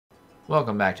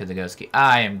Welcome back to the Ghost Key.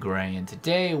 I am Gray, and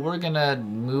today we're gonna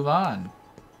move on.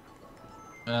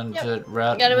 To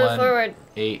Route gotta move forward.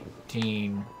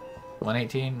 118.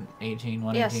 118? 18,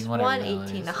 118, yes, whatever.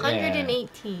 118.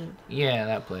 118. Yeah,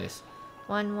 that place.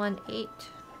 118.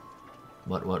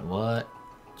 What?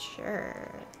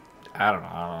 Sure. I don't know.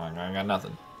 I got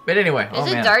nothing. But anyway,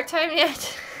 Is it dark time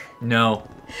yet? No.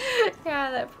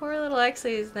 Yeah, that poor little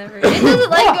Exley is never. It doesn't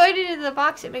like going into the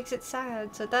box. It makes it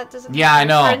sad. So that doesn't. Yeah, I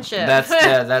know. Friendship.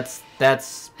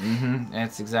 That's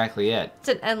exactly it. It's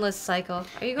an endless cycle.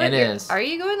 Are you going? It is. Are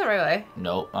you going the right way?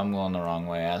 Nope, I'm going the wrong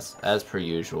way as per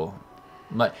usual.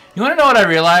 But you want to know what I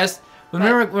realized when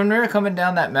we were coming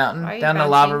down that mountain, down the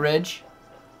lava ridge.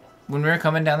 When we were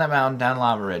coming down that mountain, down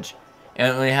lava ridge,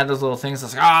 and we had those little things, I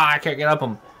was like, I can't get up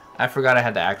them. I forgot I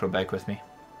had the acro bike with me.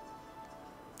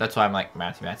 That's why I'm like,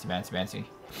 Bouncy.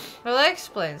 Well, that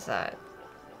explains that.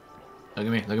 Look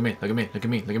at me. Okay,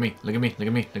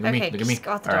 just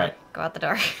go out the door. Right. Go out the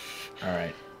door.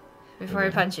 Alright. Before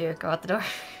I punch you, go out the door.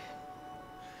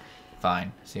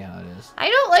 Fine. See how it is.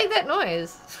 I don't like that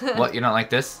noise. What, you don't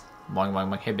like this? Boing, boing,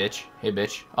 boing. Hey,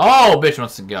 bitch. Oh, bitch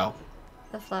wants to go.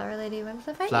 The flower lady wants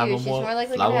to fight Flower you. She's what? more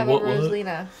likely to Flower have a what?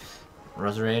 Rosalina.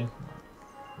 Roserade?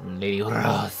 Lady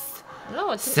Rose.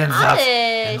 No, it's Sends an out Oddish.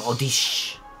 an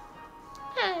Oddish.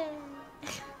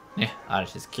 Yeah,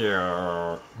 Oddish is cute.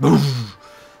 Boom.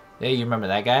 Hey, you remember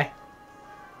that guy?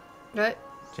 What?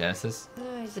 Genesis?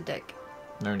 No, he's a dick.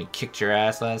 Remember when he kicked your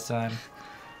ass last time?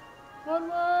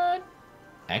 What?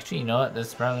 Actually, you know what?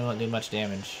 This probably won't do much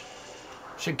damage.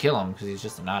 Should kill him because he's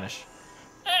just an Oddish.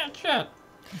 Shit.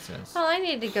 Well, I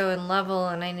need to go and level,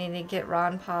 and I need to get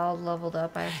Ron Paul leveled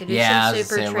up. I have to do some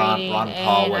super training, Ron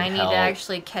Paul and would I need help. to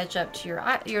actually catch up to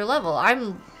your level.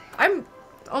 I'm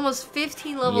almost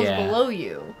 15 levels below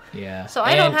you. Yeah. So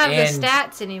I don't have the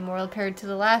stats anymore compared to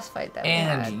the last fight that we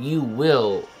had. And you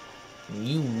will,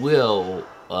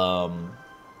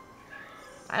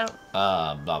 I don't.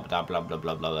 blah,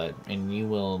 and you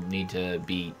will need to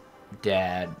beat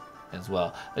Dad as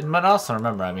well. But also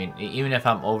remember, I mean, even if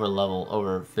I'm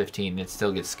over 15, it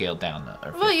still gets scaled down.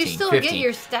 Or 15, well, you still 50. get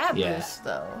your stat boost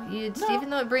though. Even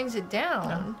though it brings it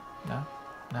down. No.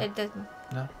 It doesn't.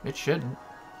 No, it shouldn't.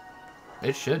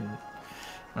 It shouldn't. I'm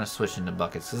gonna switch into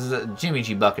buckets because Jimmy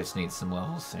G buckets needs some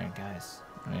levels there, guys.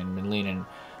 I mean, been leaning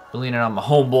on my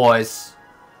homeboys.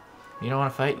 You don't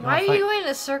want to fight? Why are you going in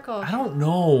a circle? I don't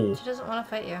know. She doesn't want to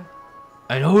fight you.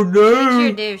 I don't know. She's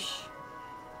your douche.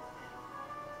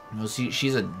 Well,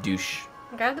 she's a douche.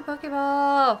 Grab the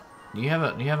Pokeball. Do you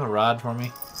have a rod for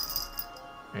me?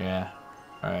 Yeah.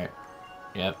 All right.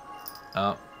 Yep.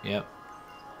 Oh. Yep.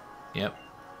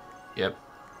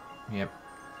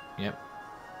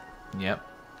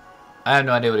 I have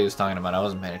no idea what he was talking about. I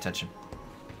wasn't paying attention.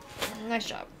 Nice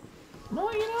job.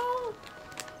 Well, you know,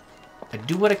 I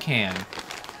do what I can.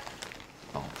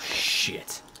 Oh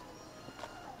shit!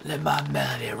 Let my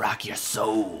melody rock your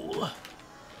soul.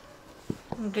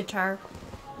 Guitar.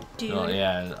 Dude. Oh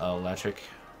yeah, electric.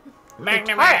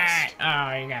 Guitarist.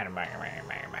 Oh, you got it.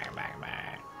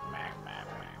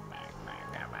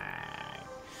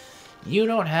 You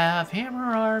don't have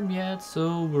hammer arm yet,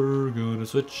 so we're gonna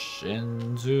switch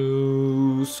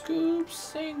into Scoop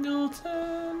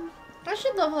Singleton. I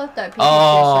should level up that Pikachu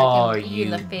Oh, so I can beat you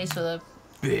in the face with a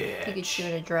bitch. Pikachu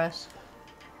in a dress.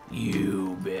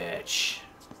 You bitch.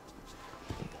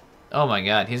 Oh my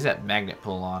god, he's got magnet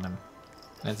pull on him.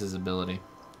 That's his ability.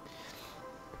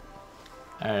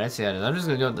 Alright, I see how it is. I'm just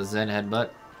gonna go with the Zen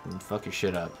Headbutt and fuck your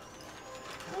shit up.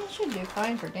 I should do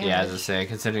fine for damage. Yeah, as I say,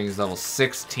 considering he's level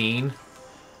 16.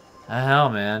 The hell,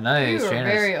 man. None of You these were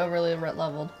trainers. very overly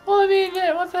leveled. Well, I mean,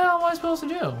 yeah, what the hell am I supposed to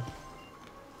do?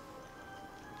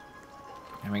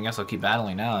 I mean, I guess I'll keep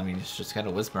battling now. I mean, it's just got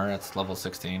a Whisper. That's level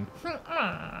 16.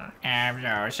 I'm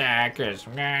so sad because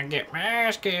I'm gonna get my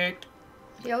ass kicked.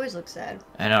 He always looks sad.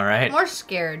 I know, right? More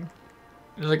scared.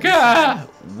 He's like, ah!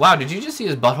 Wow, did you just see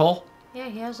his butthole? Yeah,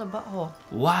 he has a butthole.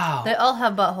 Wow. They all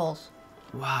have buttholes.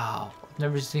 Wow. I've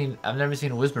never seen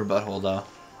a Whisper butthole though.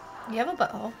 You have a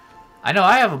butthole. I know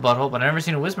I have a butthole, but I've never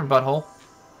seen a Whisper butthole.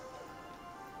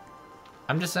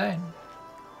 I'm just saying.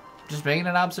 Just making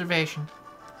an observation.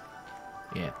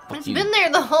 Yeah. It's been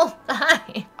there the whole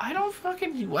time. I don't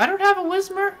have a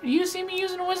Whisper. Do you see me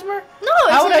using a Whisper? No.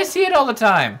 How would I see it all the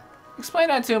time? Explain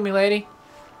that to me, lady.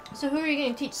 So who are you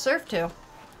going to teach Surf to?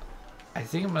 I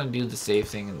think I'm gonna do the safe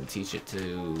thing and teach it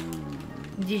to.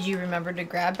 Did you remember to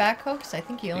grab Backhoe? Because I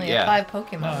think you only have 5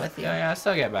 Pokemon with you. Yeah, I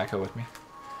still got Backhoe with me.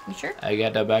 You sure? I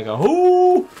got that Backhoe.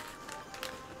 Ooh!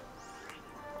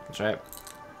 That's right.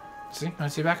 See? Want to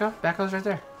see Backhoe? Backhoe's right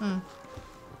there. Hmm.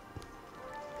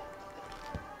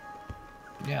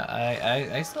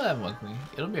 Yeah, I still have one with me.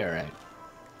 It'll be alright.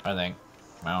 I think.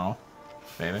 I don't know.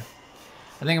 Maybe.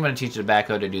 I think I'm going to teach the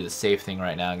backhoe to do the safe thing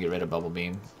right now and get rid of Bubble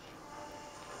Beam.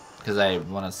 Because I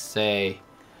want to say...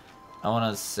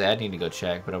 I need to go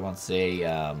check, but I want to say...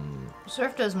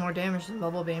 Surf does more damage than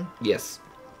Bubble Beam. Yes.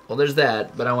 Well, there's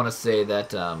that, but I want to say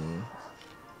that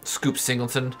Scoop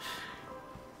Singleton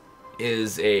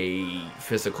is a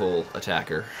physical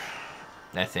attacker.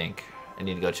 I think. I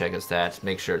need to go check his stats,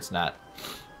 make sure it's not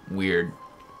weird.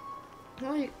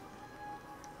 Well,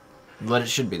 But it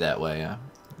should be that way, yeah.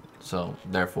 So,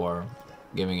 therefore,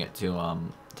 giving it to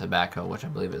Tobacco, which I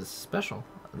believe is special,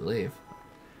 I believe.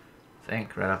 I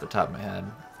think, right off the top of my head.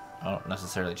 I don't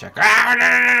necessarily check.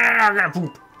 I'm gonna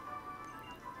poop!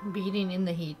 Beating in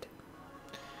the heat.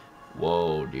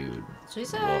 Whoa, dude. She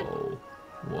said. Whoa.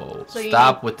 Whoa. So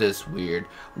Stop with this weird.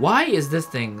 Why is this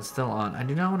thing still on? I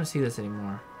do not want to see this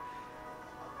anymore.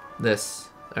 This.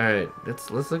 Alright,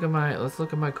 let's look at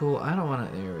my cool. I don't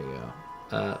want to. There we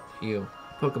go. You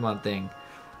Pokemon thing.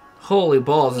 Holy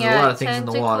balls! There's a lot of things in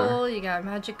the water. You got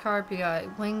Magikarp. You got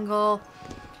Wingull.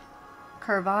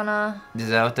 Carvana. Is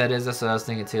that what that is? That's what I was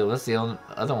thinking too. What's the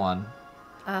other one?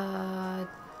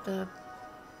 The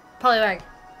Poliwag.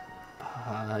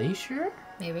 Are you sure?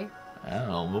 Maybe. I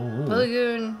don't know.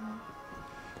 Lagoon.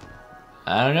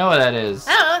 I don't know what that is.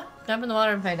 I don't know. Jump in the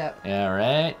water and find out. Yeah,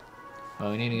 right.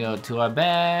 Well, we need to go to our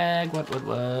bag.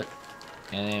 What?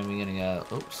 And then we're gonna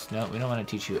go. Oops. No, we don't want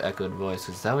to teach you echoed voice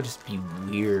because that would just be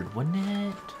weird, wouldn't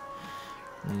it?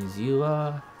 Because you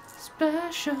are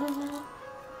special.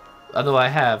 Although I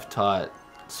have taught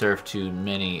Surf to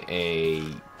many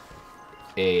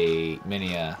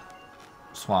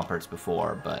Swamperts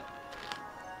before, but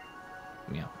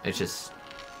you know, it's just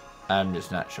I'm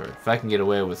just not sure. If I can get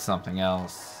away with something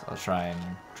else, I'll try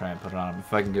and put it on him.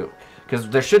 If I can do, because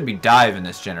there should be dive in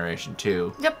this generation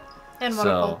too. Yep, and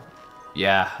waterfall. So,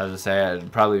 yeah, I was gonna say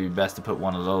it'd probably be best to put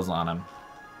one of those on him.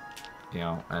 You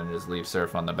know, and just leave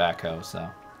Surf on the backhoe. So,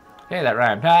 hey, that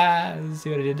rhymed. Ah, see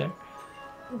what I did there?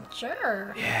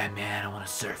 Sure. Yeah, man, I want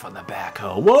to surf on the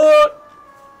backhoe. What?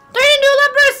 Turn into a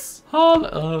leprous! Hold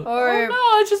up. Oh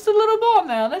no, it's just a little ball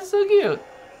now. That's so cute.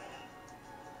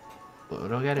 What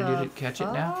do I gotta do to catch it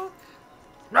now?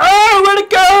 Oh, where'd it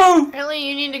go? Apparently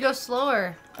you need to go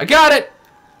slower. I got it!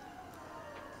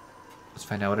 Let's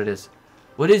find out what it is.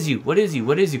 What is you? What is you?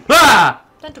 What is you? Ah!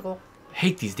 Tentacle. I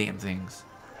hate these damn things.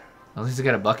 At least I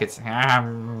got a bucket.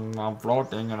 I'm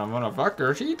floating and I'm gonna fuck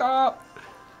her sheet up.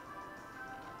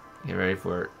 Get ready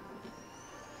for it.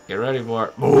 Get ready for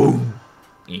it. Boom!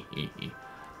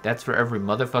 That's for every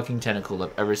motherfucking tentacle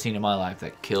I've ever seen in my life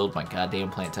that killed my goddamn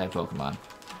plant-type Pokemon.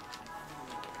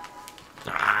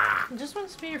 He just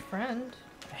wants to be your friend.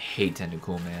 I hate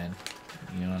Tentacool, man.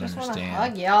 You don't Just understand.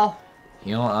 Hug y'all.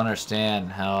 You don't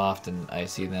understand how often I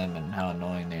see them and how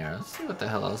annoying they are. Let's see what the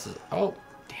hell else is. Oh,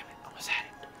 damn it. Almost had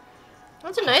it.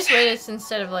 That's a nice way to,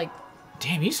 instead of like...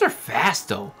 Damn, you are fast,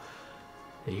 though.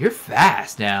 You're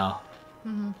fast now.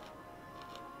 Mm-hmm.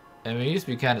 I mean, it used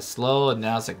to be kind of slow, and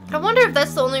now it's like... I wonder if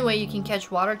that's the only way you can catch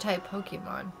water-type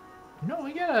Pokemon. No,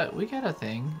 we got a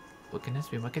thing. What can this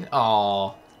be? What can...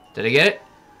 Oh. Did I get it?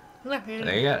 No, There you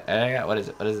go. There you go. What is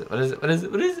it? What is it? What is it? What is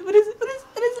it? What is it? What is it? What is it?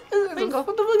 What is it? Wingull.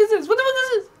 What the fuck is this? What the fuck is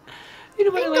this? Ain't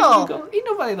nobody like Wingull. Ain't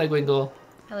nobody like Wingull.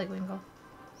 I like Wingull.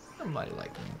 Nobody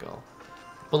like Wingull.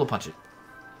 Bullet punch it.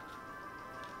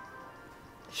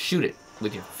 Shoot it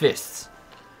with your fists.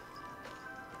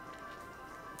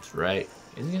 That's right.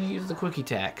 He's gonna use the quickie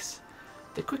attacks.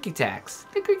 The quickie attacks.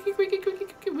 The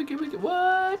quickie.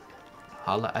 What?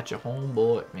 Holla at your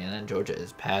homeboy. Man, that Georgia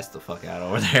is passed the fuck out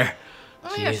over there. Oh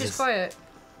Jesus. yeah, she's quiet.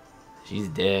 She's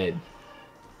dead.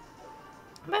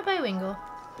 Bye-bye, Wingull.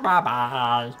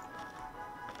 Bye-bye.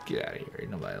 Get out of here. Ain't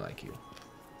nobody like you.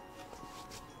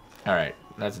 Alright,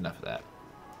 that's enough of that.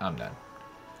 I'm done.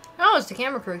 Oh, it's the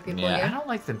camera crew people Yeah, again. I don't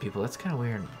like them people. That's kind of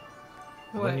weird.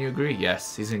 What? Wouldn't you agree?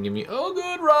 Yes, he's gonna give me, oh,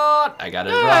 good rod. I got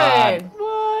his Good. rod.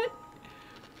 What?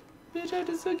 Bitch, I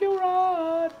just took your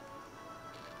rod.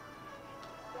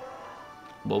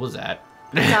 What was that?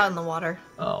 It's out in the water.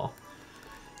 Oh.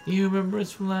 You remember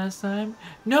us from last time?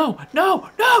 No,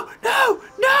 no, no, no,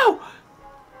 no!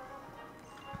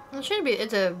 It shouldn't be.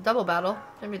 It's a double battle.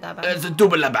 Shouldn't be that bad. It's a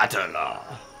double battle.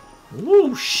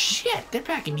 Oh shit! They're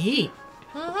packing heat.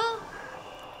 Mm-hmm.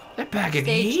 They're packing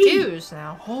Stage heat. 2s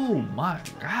now. Oh my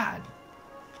god.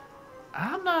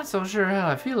 I'm not so sure how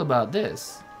I feel about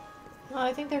this. Well,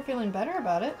 I think they're feeling better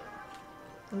about it.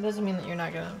 It doesn't mean that you're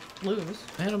not gonna lose.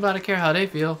 Ain't nobody care how they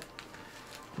feel.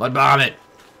 Mud bomb it.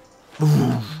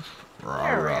 There we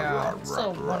go.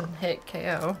 Still one hit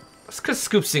KO. It's because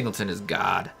Scoop Singleton is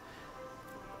God.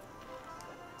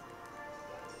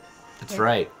 That's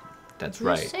right. That's You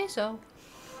right. say so.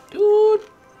 Dude.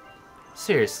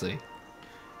 Seriously.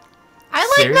 I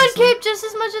like Mudkip just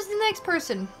as much as the next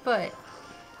person, but...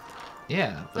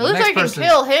 Yeah. But at least I can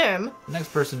kill him. The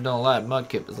next person don't like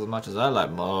Mudkip as much as I like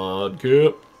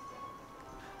Mudkip.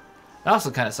 It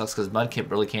also kind of sucks because Mudkip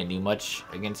really can't do much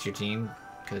against your team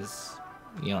because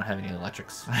you don't have any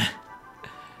electrics.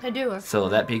 I do. So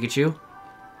that Pikachu?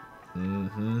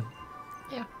 Mm-hmm.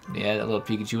 Yeah. Yeah, that little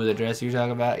Pikachu with the dress you're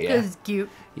talking about? Yeah. It's cute.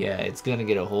 Yeah, it's gonna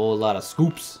get a whole lot of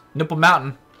scoops. Nipple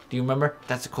Mountain. Do you remember?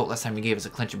 That's the quote last time you gave us a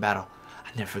clincher battle.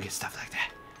 I never forget stuff like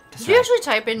that. That's Did you actually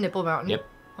type in Nipple Mountain? Yep.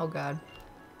 Oh, God.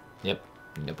 Yep.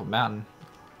 Nipple Mountain.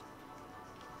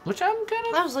 Which I'm kind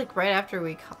of... That was like right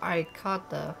after I caught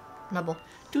the Nubble.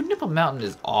 Dude, Nipple Mountain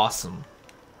is awesome.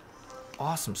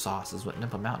 Awesome sauce is what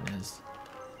Nipple Mountain is.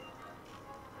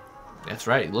 That's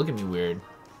right. Look at me weird.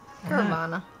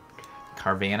 Carvana.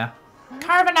 Carvana.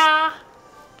 Carvana!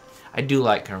 I do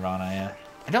like Carvana, yeah.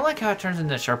 I don't like how it turns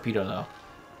into a Sharpedo, though.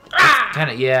 Ah! Kind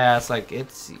of, yeah, it's like,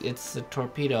 it's a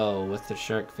torpedo with the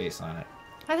shark face on it.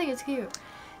 I think it's cute.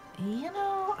 You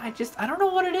know, I don't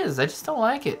know what it is. I just don't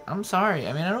like it. I'm sorry.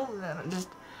 I mean,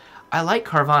 I like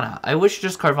Carvana. I wish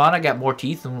just Carvana got more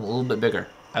teeth and a little bit bigger.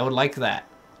 I would like that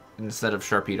instead of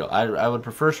Sharpedo. I would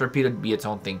prefer Sharpedo to be its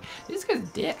own thing. This guy's a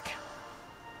dick.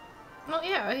 Well,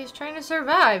 yeah, he's trying to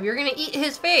survive. You're gonna eat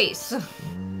his face.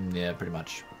 Yeah, pretty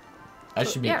much.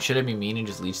 Should I be mean and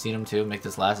just leech seed him too? Make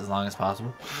this last as long as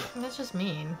possible? That's just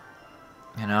mean.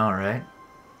 You know, right?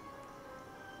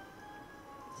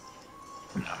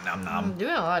 Nom nom nom. I'm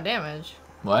doing a lot of damage.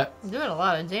 What? I'm doing a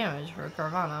lot of damage for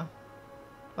Carvana.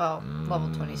 Well,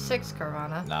 level 26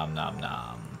 Carvana. Nom nom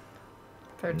nom.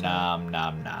 Per Nom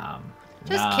nom nom.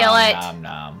 Just nom, kill it. Nom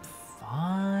nom.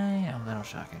 Fine. I'm gonna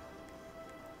shock it.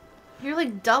 You're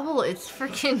like double its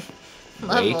freaking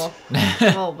level.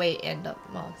 Weight. Well, weight and up.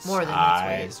 Well, more than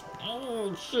its weight.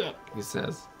 Oh shit. He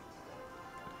says.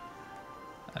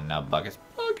 And now buckets.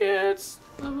 Buckets.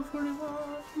 Level 41.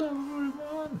 Level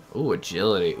 41. Ooh,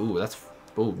 agility. Ooh, that's.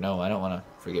 Ooh, no, I don't want to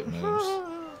forget moves.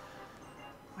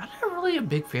 I'm not really a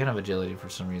big fan of agility for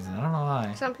some reason. I don't know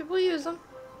why. Some people use them.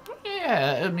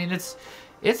 Yeah, I mean it's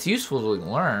useful to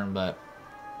learn, but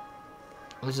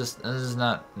this is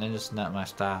not my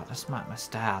style. That's not my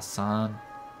style, son.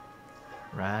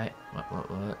 Right?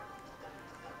 What?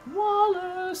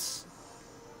 Wallace.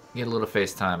 Get a little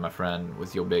FaceTime, my friend,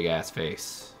 with your big ass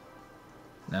face.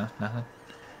 No, nothing.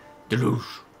 Deluge.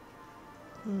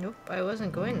 Nope, I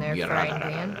wasn't going there. Frying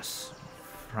pan.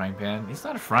 Frying pan. It's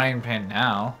not a frying pan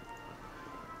now.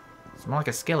 It's more like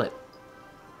a skillet.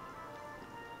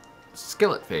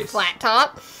 Skillet face. Flat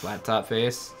top. Flat top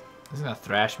face. He's gonna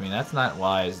thrash me. That's not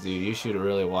wise, dude. You should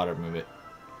really water move it.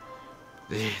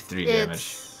 3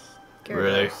 damage.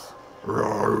 Really?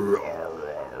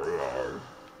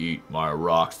 Eat my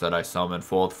rocks that I summoned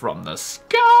forth from the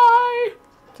sky.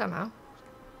 Somehow.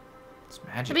 It's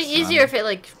magic. It'd be easier if it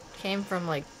like came from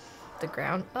like the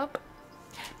ground up.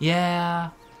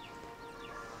 Yeah.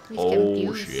 He's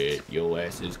confused. Shit, your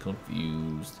ass is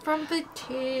confused. From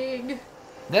fatigue.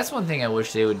 That's one thing I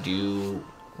wish they would do.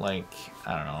 Like,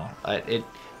 I don't know.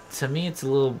 To me, it's a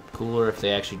little cooler if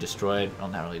they actually destroyed. Well,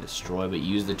 not really destroy, but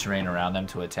use the terrain around them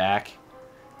to attack.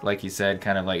 Like you said,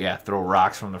 kind of like, yeah, throw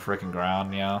rocks from the freaking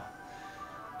ground, you know.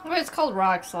 Well, it's called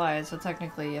rock slide, so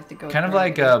technically you have to go. Kind of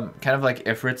like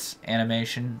Ifrit's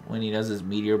animation when he does his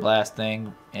meteor blast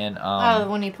thing, and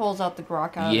when he pulls out the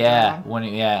rock out. Yeah, of the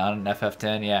ground. on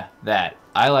FF10, yeah, that.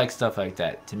 I like stuff like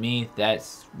that. To me,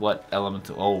 that's what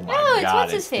Elemental. Oh my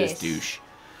God, it's this douche.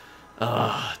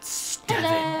 Oh, it's Devin.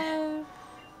 Hello.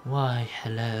 Why,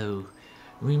 hello.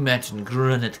 We met in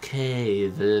Granite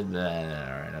Cave.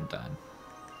 Alright, I'm done.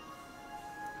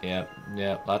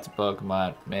 Yep, lots of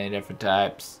Pokemon, many different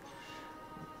types.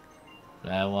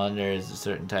 I wonder, is there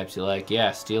certain types you like?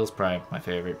 Yeah, Steel's probably my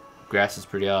favorite. Grass is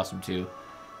pretty awesome too.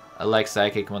 I like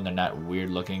Psychic when they're not weird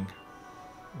looking.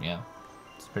 Yeah,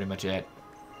 that's pretty much it.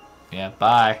 Yeah,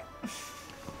 bye.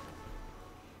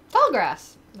 Tall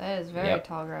grass. That is very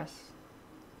tall grass.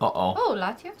 Uh-oh. Oh,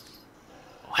 latias.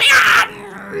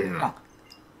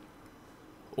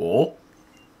 Oh.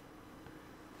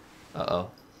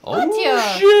 Uh-oh. Oh,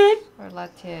 Latias. shit! Or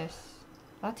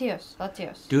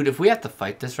Latias. Dude, if we have to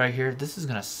fight this right here, this is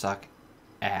gonna suck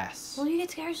ass. Well, you get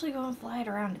to actually go and fly it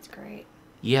around. It's great.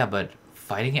 Yeah, but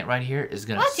fighting it right here is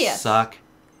gonna Latias. suck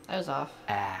I was off.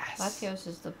 ass. Latios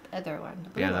is the other one.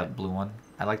 The Yeah, blue that blue one.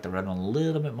 I like the red one a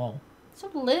little bit more.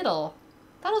 So little.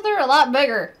 Thought they were a lot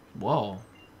bigger. Whoa.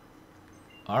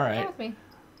 Alright. With me.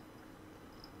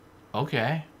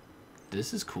 Okay.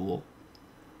 This is cool.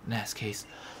 In that case,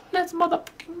 let's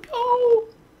motherfucking go!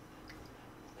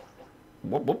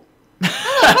 Whoop, whoop.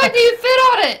 How the fuck do you fit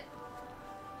on it?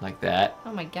 Like that.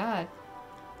 Oh my god.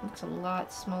 Looks a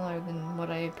lot smaller than what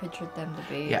I pictured them to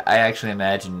be. Yeah, I actually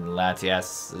imagine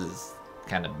latias is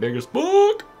kind of big as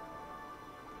fuck.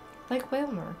 Like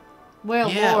Whalmer.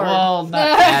 Well, yeah, Lord. well,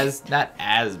 not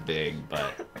as big,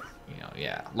 but you know,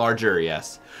 yeah, larger.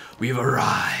 Yes, we've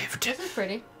arrived. This is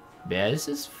pretty. Yeah, this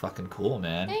is fucking cool,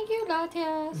 man. Thank you,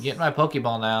 latias. I'm getting my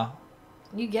Pokeball now.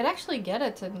 You actually get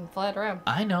it to fly it around.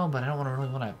 I know, but I don't really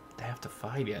want to have to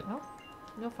fight it. Well,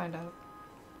 you'll find out.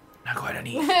 Not quite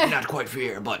uneasy, not quite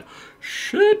fear, but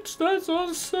shit, that's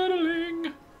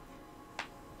unsettling.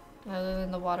 Other than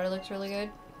the water looks really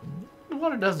good. The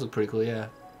water does look pretty cool, yeah.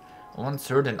 Once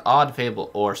heard an odd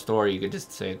fable or story, you could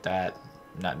just say that,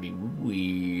 not be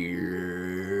weird.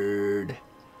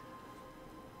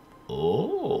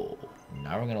 Oh,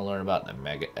 now we're gonna learn about the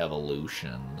mega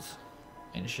evolutions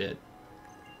and shit.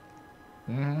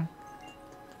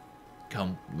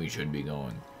 Come, we should be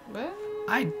going. What?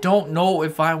 I don't know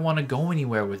if I want to go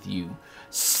anywhere with you,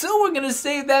 so we're gonna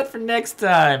save that for next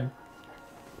time.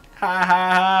 Ha ha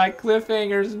ha!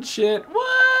 Cliffhangers and shit.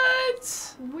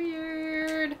 What?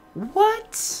 Weird.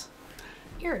 What?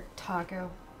 You're a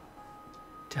taco.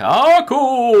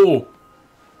 Taco!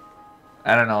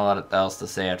 I don't know what else to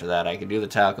say after that. I could do the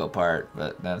taco part,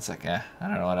 but that's like, I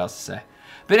don't know what else to say.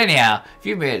 But anyhow, if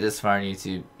you made it this far on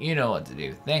YouTube, you know what to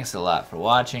do. Thanks a lot for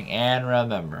watching, and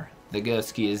remember, the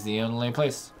ghost key is the only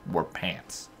place where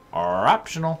pants are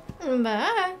optional.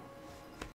 Bye.